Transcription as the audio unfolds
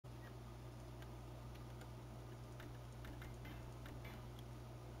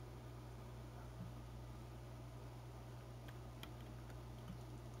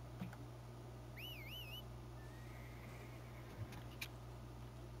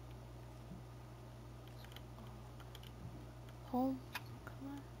home. Come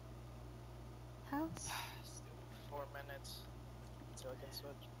on. House? Still 4 minutes until I can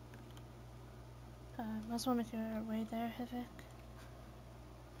switch. Must well make your way there, Hivik.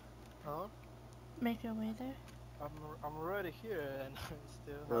 Huh? Make your way there. I'm already here and I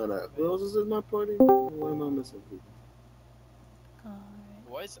still have Alright, to who else is in my party? Why am I missing people? Alright.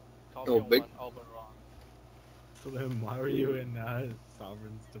 Why is Oh, Coffee on big- 1 Oberon? So then why were you in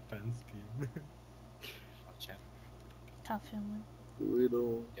Sovereign's defense team? Oh, champ. Coffee one. We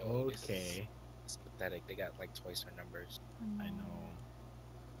don't. Yo, Okay. It's pathetic. They got like twice our numbers. I know.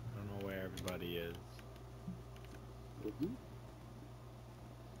 I don't know where everybody is.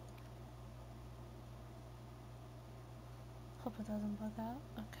 Hope it doesn't bug out.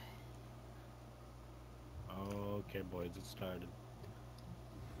 Okay. Okay, boys, it started.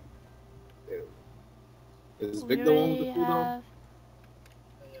 Is Vic the one with the already cooldown? have...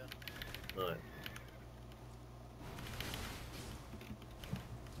 Yeah. Alright.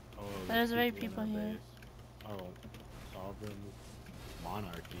 Oh, There's already in people our here. base. Oh, Sovereign,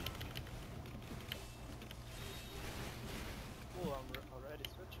 Monarchy. Oh, I'm already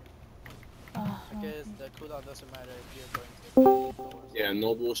switching. Oh, I guess okay. the cooldown doesn't matter if you're going to lowers. Yeah,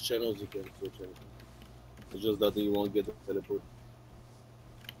 Noble's channels you can switch anything. It's just that you won't get the teleport.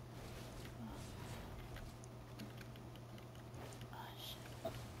 Oh,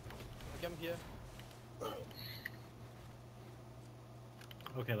 shit. Okay, I'm here.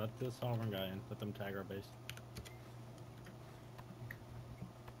 Okay, let the Sovereign guy in. Let them tag our base.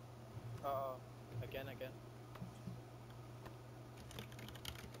 Again. I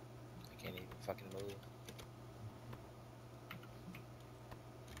can't even fucking move.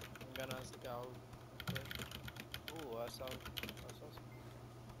 I'm gonna scout. Ooh, I saw some.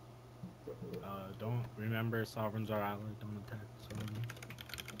 Don't remember Sovereign's our ally. Don't attack Sovereign.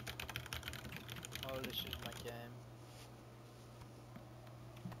 Holy shit, my game.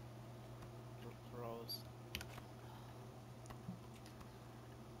 Froze.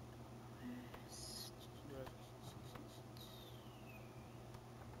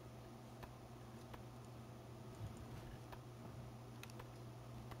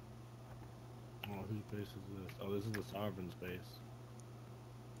 Oh, whose base is this? Oh, this is the Sovereign's base.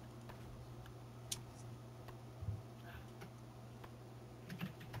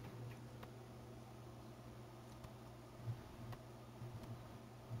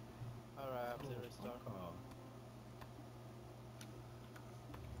 Alright, I have to restart. Oh.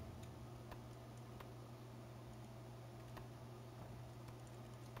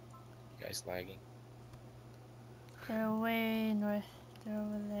 You guys lagging? They're way north. They're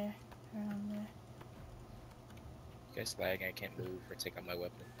over there. Around there. You guys lagging? I can't move or take out my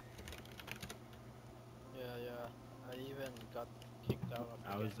weapon. Yeah. I even got kicked out of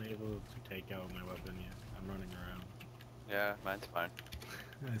the I was game. able to take out my weapon, yeah. I'm running around. Yeah, mine's fine.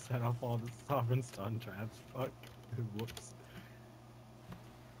 I set off all the Sovereign stun traps. Fuck. Whoops.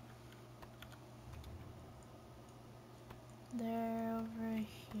 They're over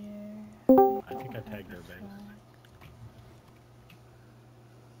here. I think I tagged their base.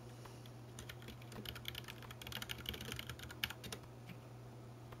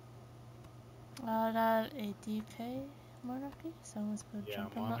 That a DK Monarchy? Someone's put Yeah,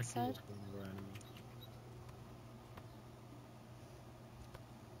 jump on that Monarchy side. is one of our enemies.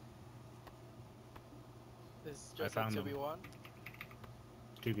 It's I just a found them. 2v1.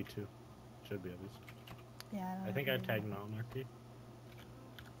 2v2. Should be at least. Yeah, I think I tagged Monarchy.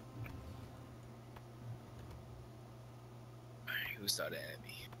 Who saw the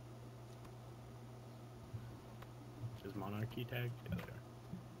enemy? Is Monarchy tagged? Yeah, there.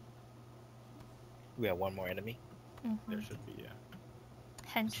 We have one more enemy. There should be, yeah.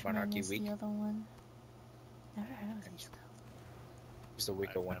 Henchmen Monarchy is weak? the other one. Never heard of these Who's the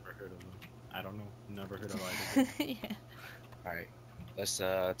weaker I've one? never heard of them. I don't know. Never heard of either. guys. Yeah. Alright. Let's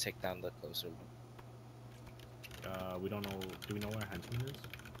take down the closer one. We don't know. Do we know where Henchmen is?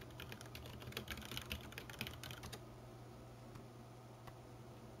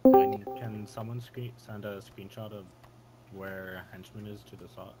 Can someone send a screenshot of where Henchmen is to the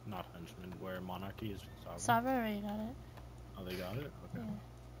not Henchmen, where Monarchy is to Sovereign? Sovereign already got it. Oh, they got it? Okay. Yeah.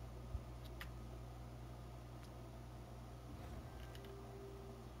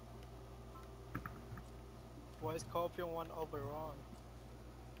 Why is Coffee on 1 Oberon?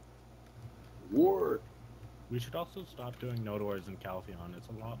 War. We should also stop doing node wars in Calpheon. It's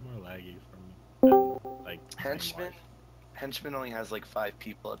a lot more laggy from like Henchmen? Henchmen only has like 5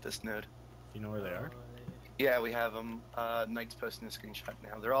 people at this node. You know where they are? Yeah, we have them. Knight's posting a screenshot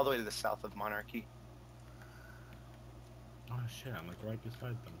now. They're all the way to the south of Monarchy. Oh shit, I'm like right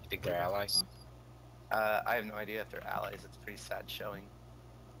beside them. You think they're allies? I have no idea if they're allies. It's pretty sad showing.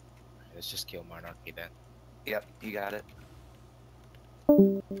 Let's just kill Monarchy then. Yep, you got it.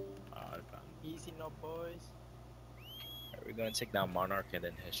 Easy no boys. Alright, we're gonna take down Monarch and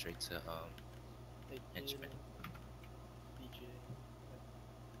then head straight to They Henchmen. DJ.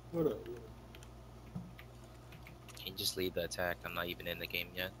 What up? Can you just leave the attack? I'm not even in the game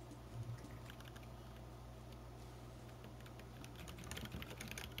yet.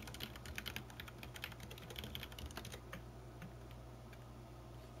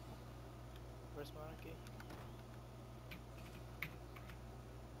 Where's Monarchy?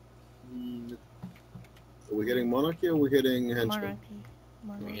 Are we hitting Monarchy or are we hitting Henchmen? Monarchy.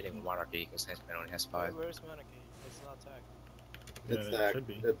 We're Monarchy. hitting Monarchy because Henchmen only has 5. Where's Monarchy? It's not attack. It's Yeah, it that. should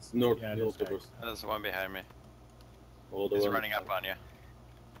be. It's north, Yeah, it is north of that. us. There's one behind me. All the He's way running up on you.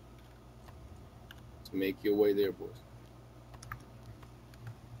 to make your way there, boys.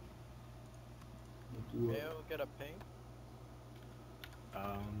 Okay, I'll get a ping.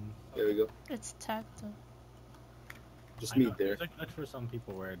 There we go. It's tagged though. Just I know, meet there. There's a glitch for some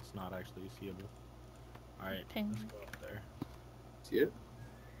people where it's not actually seeable. Alright, Ping. let's go up there. See it?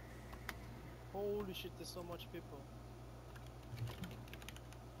 Holy shit, there's so much people.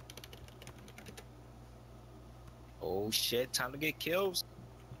 Oh shit, time to get kills.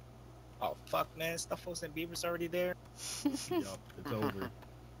 Oh fuck man, Stuffos and Beaver's already there. Yup, it's over.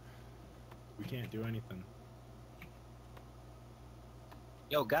 We can't do anything.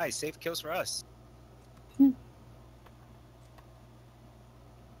 Yo guys, save kills for us. No,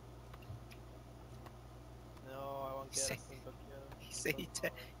 I won't get a Say- single kill. He said he, So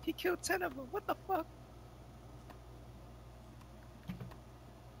far. he killed 10 of them. What the fuck?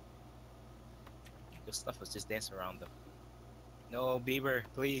 Your stuff was just dancing around them. No, Bieber,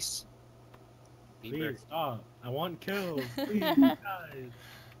 please. Bieber, Please stop. I want kills. Please, guys.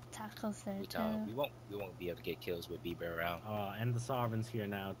 Tackles there we, too. we won't be able to get kills with Bieber around. And the Sovereign's here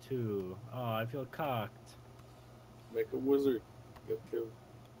now too. Oh, I feel cocked. Make a wizard. Get killed.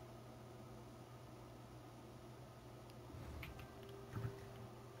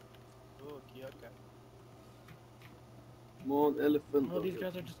 Ooh, Kyoka. Come on, elephant. Oh, these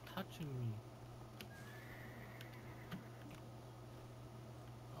guys are just touching me.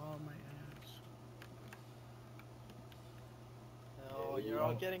 Oh, my ass. No, Yeah, you're you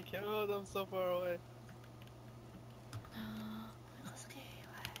all are. getting killed. I'm so far away.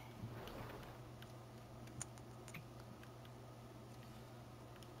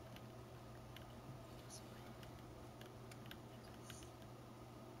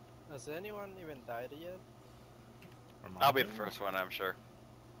 Has anyone even died yet? I'll be the first one, I'm sure.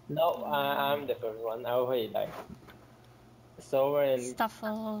 No, I'm the first one. I already died. Sovereign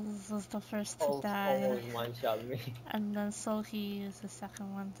Stuffles was the first to almost die, one-shot me. and then Sohi is the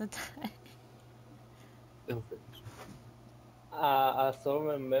second one to die. Don't finish. A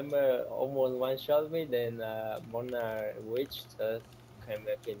Sovereign member almost one-shot me, then Monarch Witch just came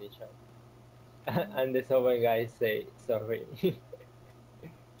and finished up. And the Sovereign guy say sorry.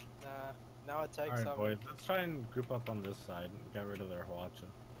 Nah, now attack Alright, some. boys, let's try and group up on this side and get rid of their Hwacha.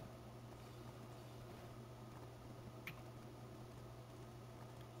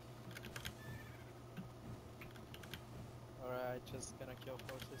 Alright, just gonna kill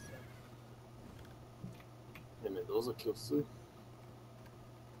forces then. Hey man, those are kills too.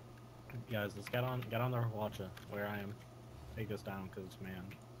 Guys, let's get on their Hwacha, where I am. Take us down, cause man.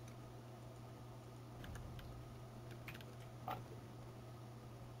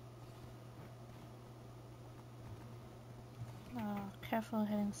 Careful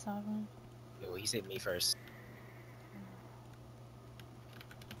hitting Sovereign. Yo, he said me first.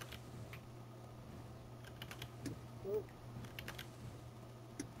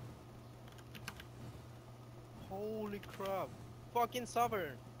 Holy crap. Fucking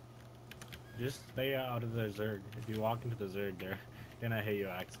Sovereign. Just stay out of the Zerg. If you walk into the Zerg, they're gonna hit you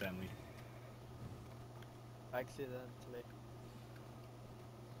accidentally. Accidentally.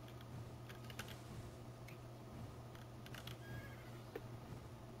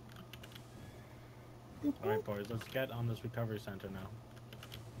 Alright, boys, let's get on this recovery center now.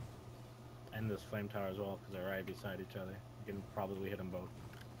 And this flame tower as well, because they're right beside each other. You can probably hit them both.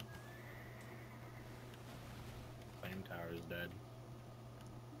 Flame tower is dead.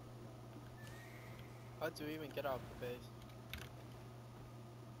 How do we even get out of the base?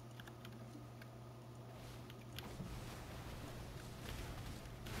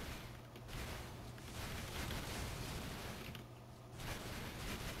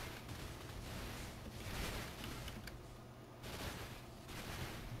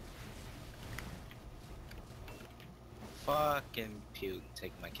 Fucking puke,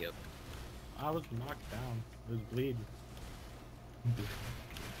 take my kill. I was knocked down. It was bleed.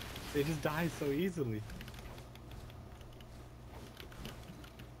 They just die so easily.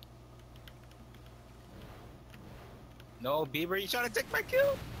 No, Beaver, you trying to take my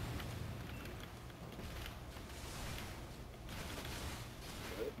kill?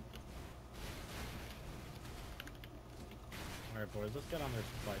 Alright, boys, let's get on their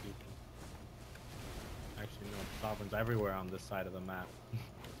supply depot. Actually, no, Sovereign's everywhere on this side of the map.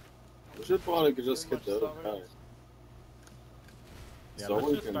 We should probably could just Too hit the much other guy. Sovereigns. Yeah, So let's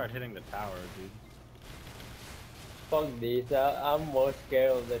we just can- start hitting the tower, dude. Fuck this. I'm more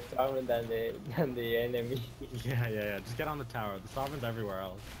scared of the Sovereign than the enemy. Yeah. Just get on the tower. The Sovereign's everywhere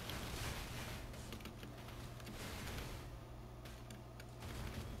else.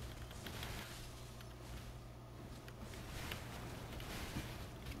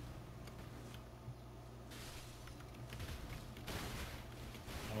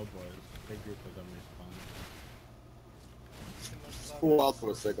 Oh boy, this big group of them respawn. Too much Sovereigns. Pull out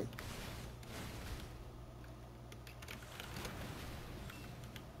for a second.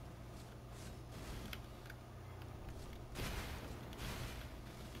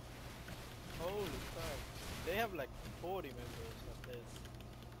 Holy crap. They have like 40 members of this.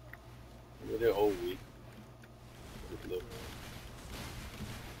 Yeah, they're all weak. Look.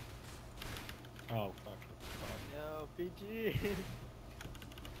 Oh fuck. Yo, PG.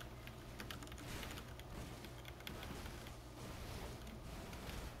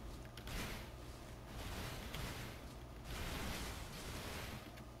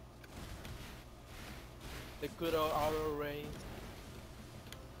 The good old auto range.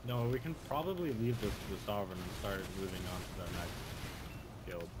 No, we can probably leave this to the Sovereign and start moving on to their next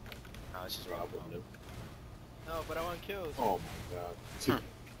guild. No, it's just Probably. No, but I want kills. Oh my god.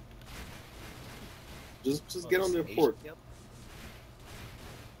 Just get on their port. Yep.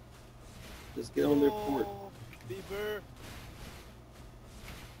 Just get on their port. Oh, Beaver.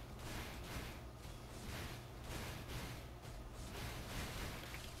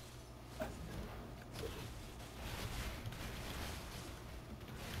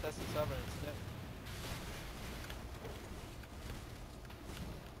 That's the Sovereign. Yep.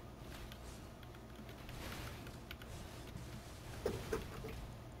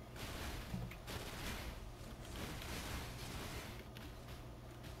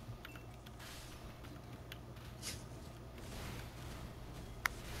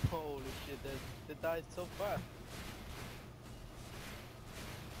 Holy shit, they died so fast.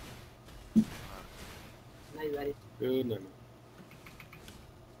 Good night.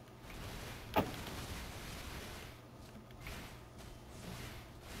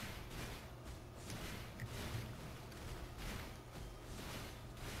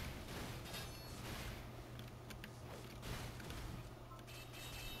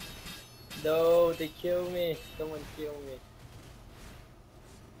 No, they kill me. Someone kill me.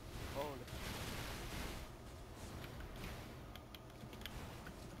 Holy.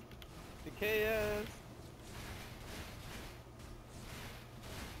 The KS.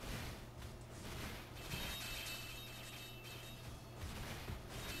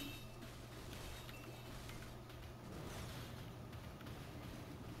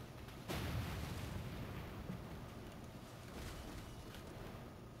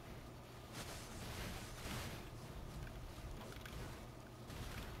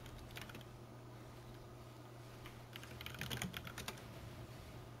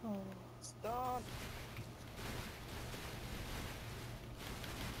 Oh. Stop.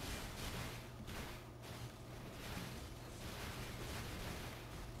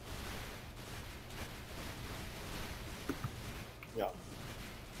 Yeah.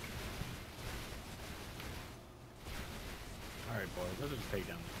 Alright boys, let's just take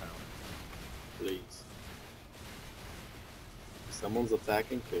down the tower. Please. If someone's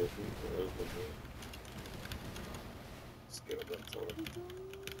attacking, kill him. Just get that tower.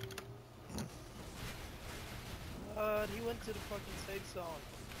 He went to the fucking safe zone.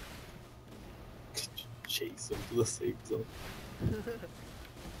 Chase him to the safe zone.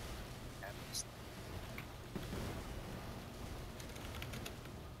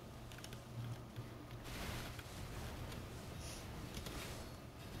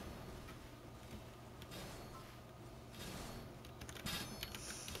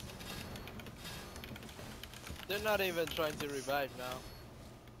 They're not even trying to revive now.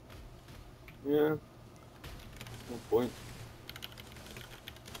 Yeah. No point.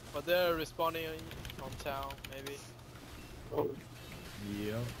 But they're respawning on town, maybe. Oh,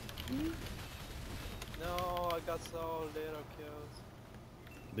 Yep. No, I got so little kills.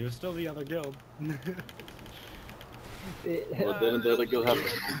 There's still the other guild. But then the other girl happened.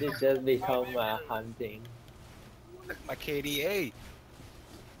 It just become hunting. My KDA.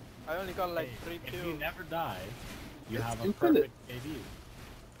 I only got like Hey, 3 if you kills. never die, you It's have a infinite. perfect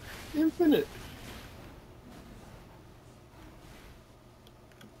KD. Infinite.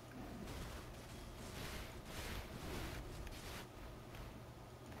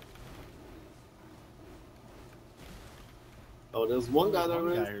 Oh, there's one guy that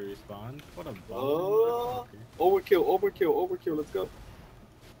One guy ran. who respawned. What a bum. Oh, overkill, overkill, overkill. Let's go.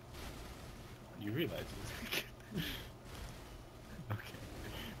 You realize this. Okay.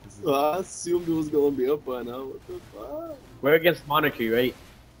 This is... I assumed it was gonna be up by now. What the fuck? We're against Monarchy, right?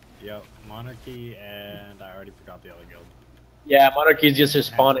 Yep, Monarchy, and I already forgot the other guild. Yeah, Monarchy's just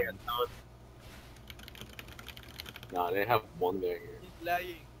respawning. Henchmen. Nah, they have one guy here. He's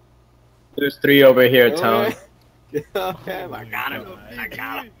lagging. There's 3 over here at town. Yeah, Oh man, I my got him. God. I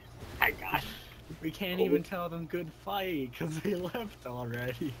got him. I got him. We can't Oh. even tell them good fight because they left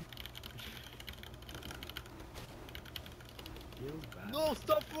already. Feels bad. No,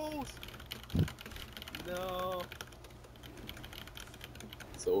 stop fools! No.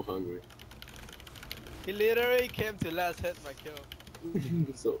 So hungry. He literally came to last hit my kill.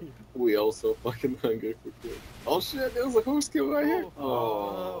 So we also fucking hungry for kill. Oh shit, there's a horse kill right here.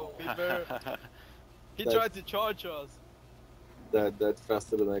 Oh, Beaver. He That- tried to charge us. That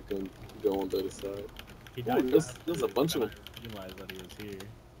faster than I can go on the other side. He Ooh, died there's faster a bunch of than them. I realized that he was here.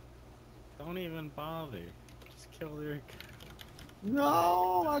 Don't even bother. Just kill their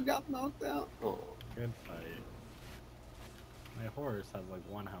No, I got knocked out. Oh, good fight. My horse has like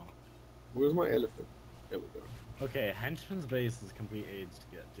 1 health. where's my elephant? There we go. Okay, Henchman's base is complete age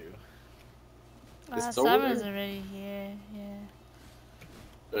to get to. It's over Sovereign's there? already here,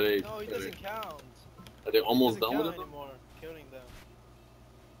 yeah. Are they, No, he are doesn't count. they almost Doesn't done with count it? anymore. Killing them.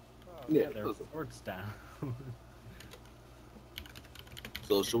 Oh, Yeah, Their doesn't. fort's down.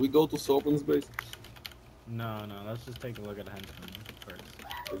 So should we go to Sovereign's base? No, let's just take a look at Henchman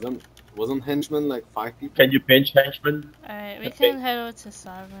first. Wasn't Henchmen like 5 people? Can you pinch Henchman? Alright, we Okay. can head over to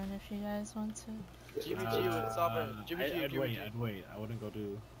Sovereign if you guys want to. Jimmy G with Sovereign. Jimmy G, I'd Jimmy wait, G. I'd wait. I wouldn't go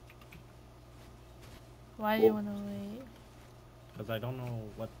to... Why do you Oh. want to wait? Because I don't know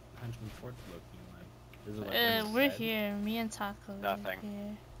what Henchman's fort's looking like. Is it like We're inside? here. Me and Taco are Nothing.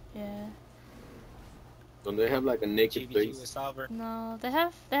 here. Yeah. Don't they have like a naked GBG base? with Sovereign. No, they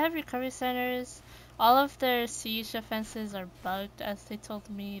have recovery centers. All of their siege defenses are bugged, as they told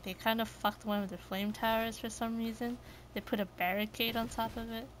me. They kind of fucked one of their flame towers for some reason. They put a barricade on top of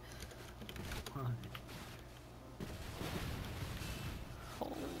it. Why?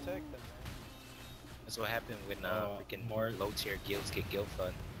 Protect them, man. That's what happened when freaking more- low tier guilds get guild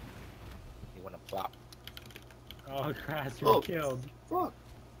fund. They wanna flop. Oh, Crash, you're Oh. killed. Fuck.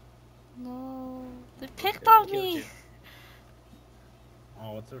 No, they picked They on killed me. you.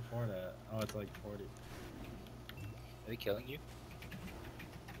 Oh, what's their fort at? Oh, it's like 40. Are they killing you?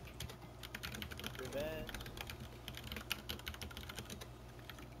 Revenge.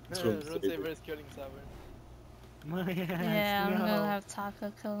 It's from Rune Saber. Saber is killing Sovereign. My ass, Yeah, I'm no. gonna have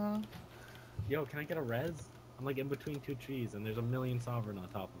Taco kill them. Yo, can I get a res? I'm like in between 2 trees, and there's a million Sovereign on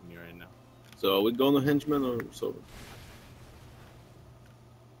top of me right now. So are we going to Henchmen or Sovereign?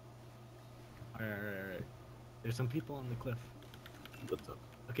 Alright. There's some people on the cliff. What's up?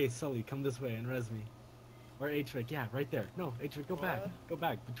 Okay, Sully, come this way and res me. Or H-Vic, yeah, right there. No, H-Vic, go back. What? Go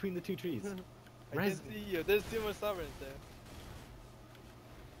back, between the 2 trees. I Res can me. see you. There's 2 more Sovereigns there.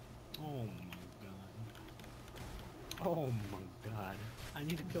 Oh my god. Oh my god. I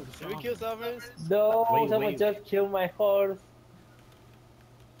need to kill the Should we kill Sovereign. Sovereigns? No, Wait, someone wait. just killed my horse.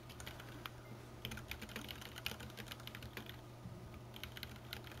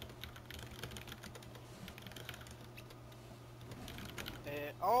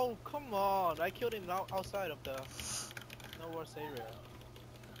 Oh, come on. I killed him outside of the no worse area.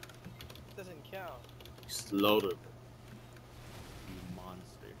 Doesn't count. Slaughtered. You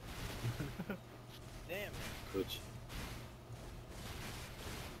monster. Damn. Good.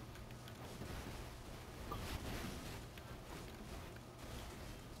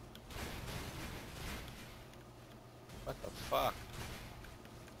 What the fuck?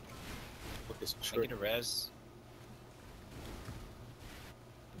 What is Can I trick? get a res?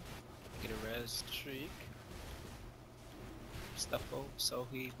 Get a res. Shriek. Stuffo,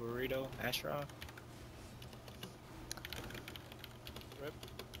 Sohi, Burrito, Ashron.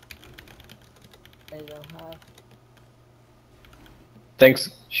 I don't have. Thanks,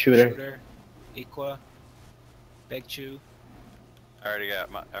 shooter. Equa, Begchu. I already used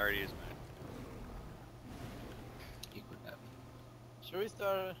mine. Equa got me. Should we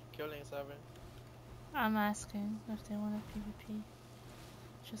start killing Sovereign? I'm asking if they want a PvP.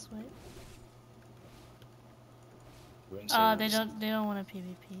 Just wait. Wouldn't Oh, say they this. don't want a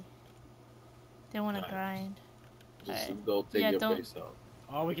PvP. They want to Right. grind. Just Alright. go take Yeah, your don't- base out.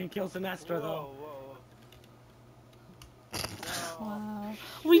 Oh, we can kill Sinestra Whoa, though. whoa, whoa. No. Wow.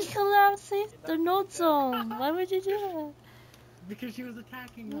 We collapsed You're the not node dead. zone. Why would you do that? Because she was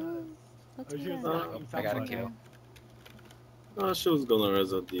attacking Mm, us. That's Or she was okay. attacking I got a someone. kill. Oh, she was gonna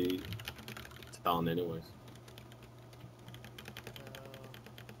reset the town anyways.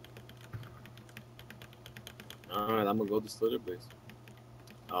 Alright, I'm gonna go destroy their base.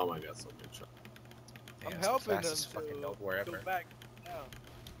 Oh my god, so many traps. Yeah, I'm it's the helping them fastest fucking to node go wherever. back down.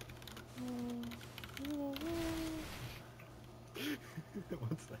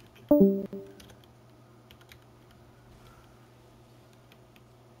 One second.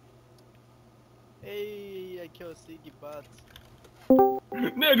 Hey, I killed Siggy Butts.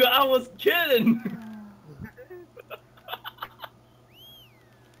 Nigga, I was kidding.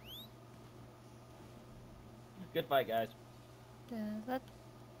 Good fight, guys. Yeah, that.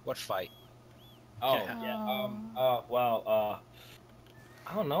 What fight? Oh yeah. Well.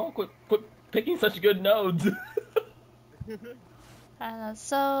 I don't know. Quit picking such good nodes.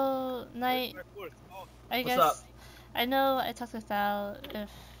 So, Knight, My fourth. Oh, I What's guess. up? I know I talked with Al if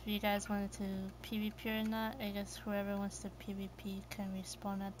you guys wanted to PvP or not. I guess whoever wants to PvP can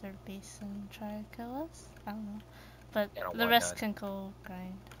respawn at their base and try to kill us. I don't know. But I don't the want rest none. can go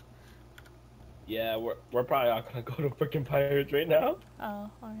grind. Yeah, we're probably not gonna go to freaking pirates right now. Oh,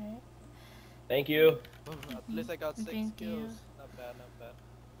 alright. Thank you. at least I got 6 Thank you. kills. Not bad, not bad.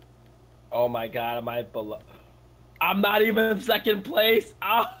 Oh my god, am I below? I'm not even in second place.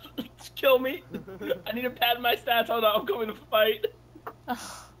 Ah, kill me. I need to pad my stats. Hold on, I'm coming to fight.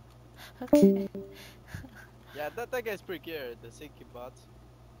 Oh, okay. Yeah, that guy's pretty good, the Siggy Butts.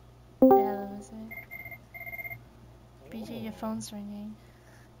 Yeah, that was it. BG, your phone's ringing.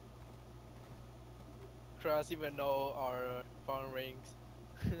 Cross even know our phone rings.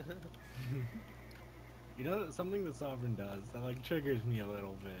 You know something the Sovereign does that like triggers me a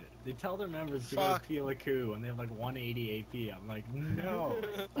little bit. They tell their members to Fuck. go peel a coup and they have like 180 AP. I'm like, no,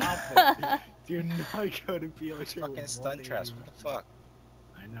 stop it. Do not go to peel a coup. Fucking with stun 180 traps. What the fuck?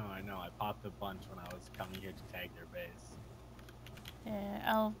 I know. I popped a bunch when I was coming here to tag their base. Yeah,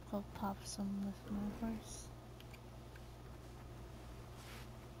 I'll go pop some with my horse.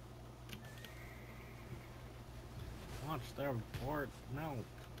 Launch their port. No.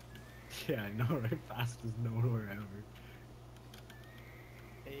 Yeah, I know, right? Fastest nowhere ever.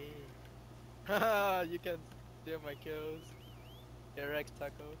 Hey. Haha, you can steal my kills. Direct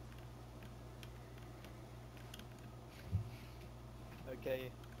taco. Okay.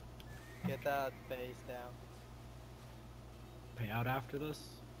 Get that base down. Pay out after this?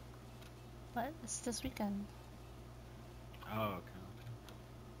 What? It's this weekend. Oh, okay.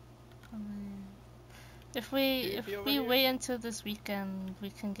 If we PvP over we here? wait until this weekend, we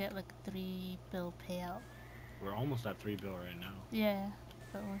can get like 3 bill payout. We're almost at 3 bill right now. Yeah,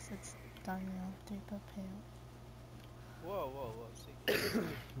 but once it's done, 3 bill payout. Whoa, Siggy.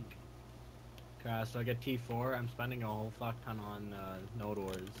 Okay, so I get T4. I'm spending a whole fuck ton on Node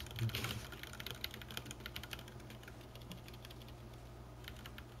Wars. I'm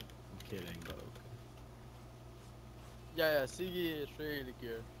kidding, but okay. Yeah, Siggy is really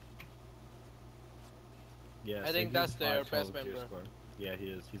good. Yeah, I so think he's that's their 512 best gear member. score. Yeah, he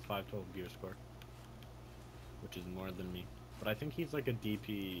is. He's 512 gear score. Which is more than me. But I think he's like a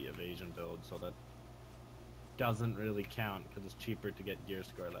DP evasion build, so that doesn't really count because it's cheaper to get gear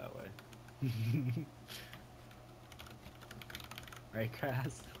score that way. Right,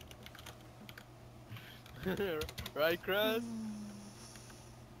 Crass? Right, Chris?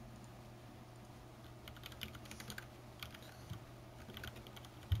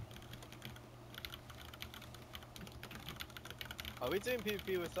 Are we doing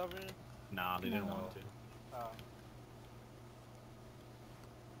PvP with Sovereign? Nah, they didn't No. want to. Oh.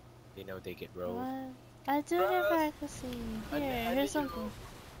 They know they get rolled. What? I do it for accuracy. I Here, knew here's something.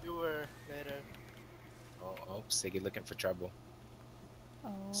 You were later. Oh, Siggy looking for trouble. Oh.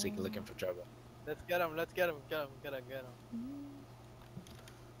 Siggy looking for trouble. Let's get him, get him. Mm.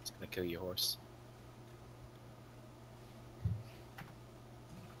 It's gonna kill your horse.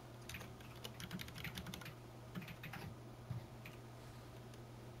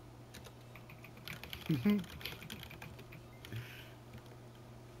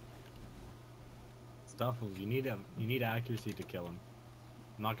 Stuffles, you need accuracy to kill him.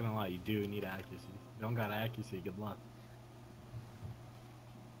 I'm not gonna lie, you do need accuracy. If you don't got accuracy, good luck.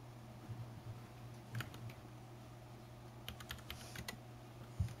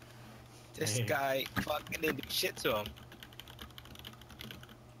 This Hey. guy fucking didn't do shit to him.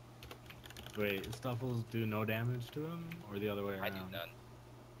 Wait, Stuffles do no damage to him, or the other way I around? do none.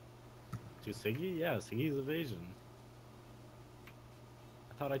 To Siggy? Yeah, Siggy's evasion.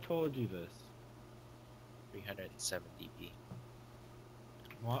 I thought I told you this. 307 DP.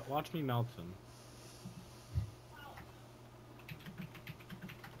 Watch me melt him.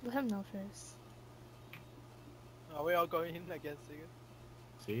 Let him know first. Are we all going in against you?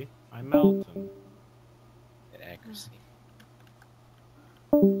 See? I melt him. At accuracy.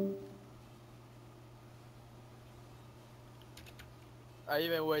 I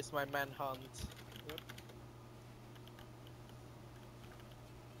even waste my manhunt. Yep.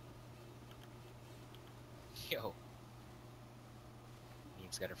 Yo.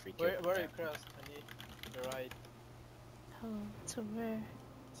 He's got a free kill. Where you cross? I need the right. Oh, to where?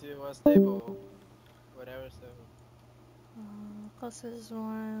 To a stable. Whatever stable. Closest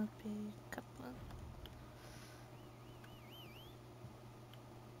one would be Kaplan.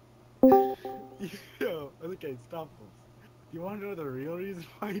 Yo, okay, Stuffles. Do you want to know the real reason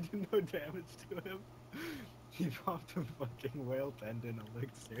why he did no damage to him? He dropped a fucking whale tendon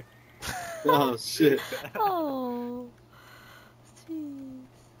elixir. Oh shit. Oh, jeez.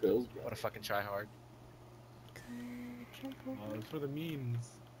 Feels What a fucking tryhard. Okay, jump over. Oh, it's for the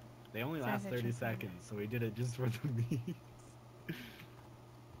memes. They only last Sounds 30 like seconds, so we did it just for the memes.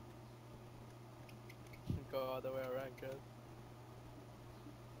 Go all the way around, cuz.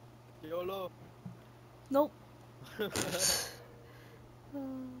 YOLO! Nope. Wait,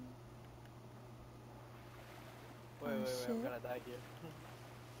 I'm shit. gonna die here.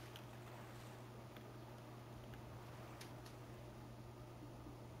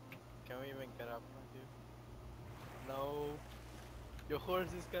 Can we even get up from here? No. Your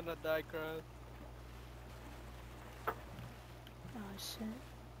horse is gonna die, Cross. Oh shit.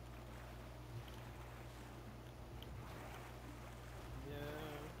 Yeah.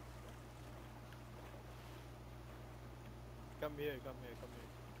 Come here, come here, come here.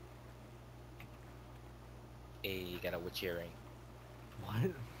 Hey, you got a witch earring.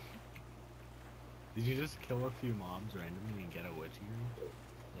 What? Did you just kill a few mobs randomly and get a witch earring?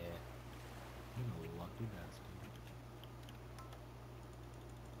 Yeah. You're a lucky bastard.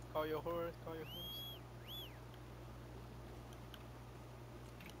 Call your horse, call your horse.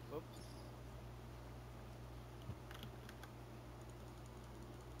 Oops.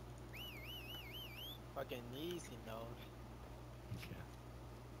 Fucking easy now. Yeah.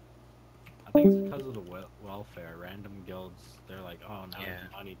 I think it's because of the welfare. Random guilds, they're like, oh, now Yeah.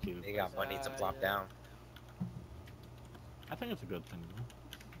 there's money to. They got money to plop yeah. down. I think it's a good thing, though.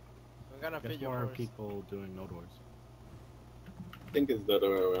 We're gonna Gets feed your more horse. people doing node wars. I think it's the other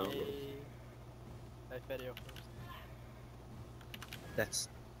way around. Hey. I fed your horse. That's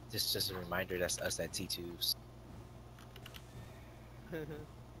just a reminder. That's us at T2s.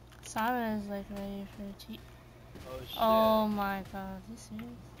 Sarah is like ready for G. Oh shit. Oh my god, you serious?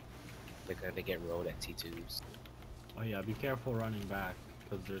 They're gonna get rolled at T2s. Oh yeah, be careful running back,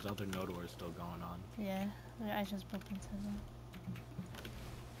 because there's other node wars still going on. Yeah, I just broke into them.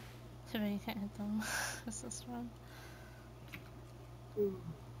 Too bad you can't hit them. It's so strong.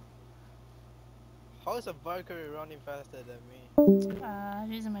 How is a Valkyrie running faster than me?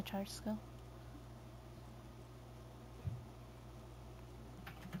 I'm using my charge skill.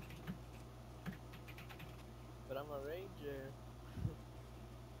 But I'm a ranger.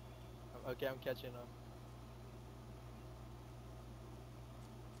 Okay, I'm catching up.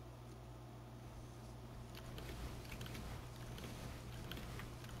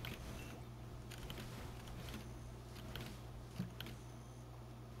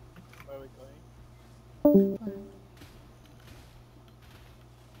 Where are we going?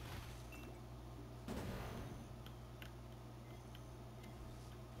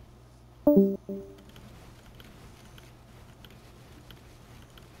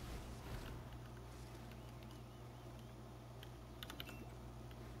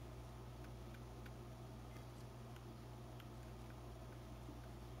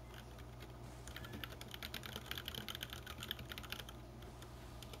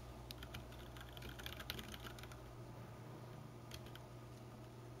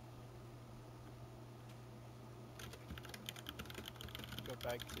 Go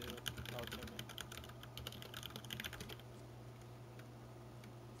back to alchemy.